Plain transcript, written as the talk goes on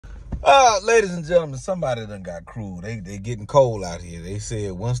Ladies and gentlemen, somebody done got cruel. They getting cold out here. They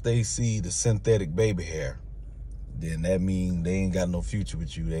said once they see the synthetic baby hair, then that means they ain't got no future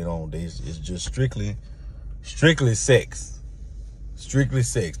with you. It's just strictly sex. Strictly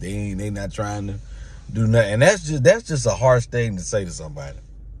sex. They not trying to do nothing. And that's just a harsh thing to say to somebody.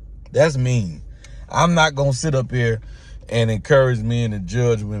 That's mean. I'm not gonna sit up here and encourage men to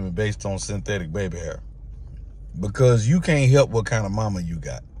judge women based on synthetic baby hair, because you can't help what kind of mama you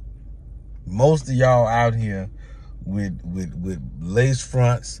got. Most of y'all out here with lace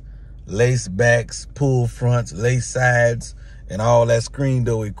fronts, lace backs, pull fronts, lace sides, and all that screen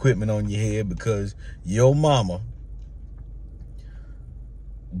door equipment on your head because your mama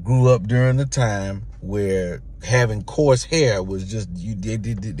grew up during the time where having coarse hair was just they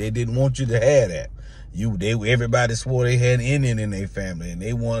didn't want you to have that. Everybody swore they had Indian in their family, and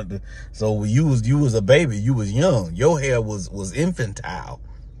they wanted to. So you was a baby, you was young, your hair was infantile,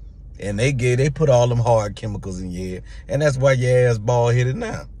 and they put all them hard chemicals in your hair, and that's why your ass bald headed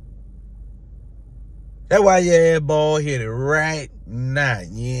now. That's why your ass bald headed right now.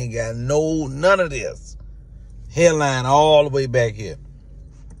 You ain't got none of this hairline all the way back here.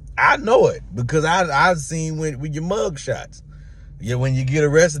 I know it because I've seen with your mug shots. Yeah, when you get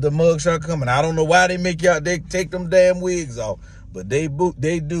arrested, the mug shot coming. I don't know why they take them damn wigs off, but they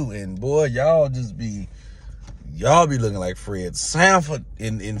do. And boy, y'all be looking like Fred Sanford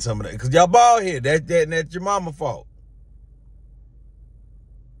in some of that, because y'all bald head. That's your mama fault.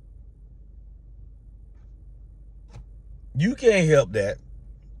 You can't help that.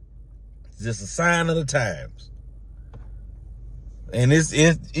 It's just a sign of the times. And it's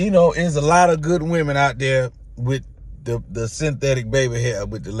a lot of good women out there with the synthetic baby hair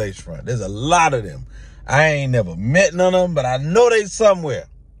with the lace front. There's a lot of them. I ain't never met none of them, but I know they somewhere.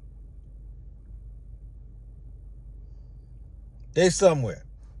 They somewhere.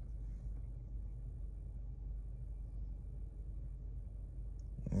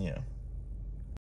 Yeah.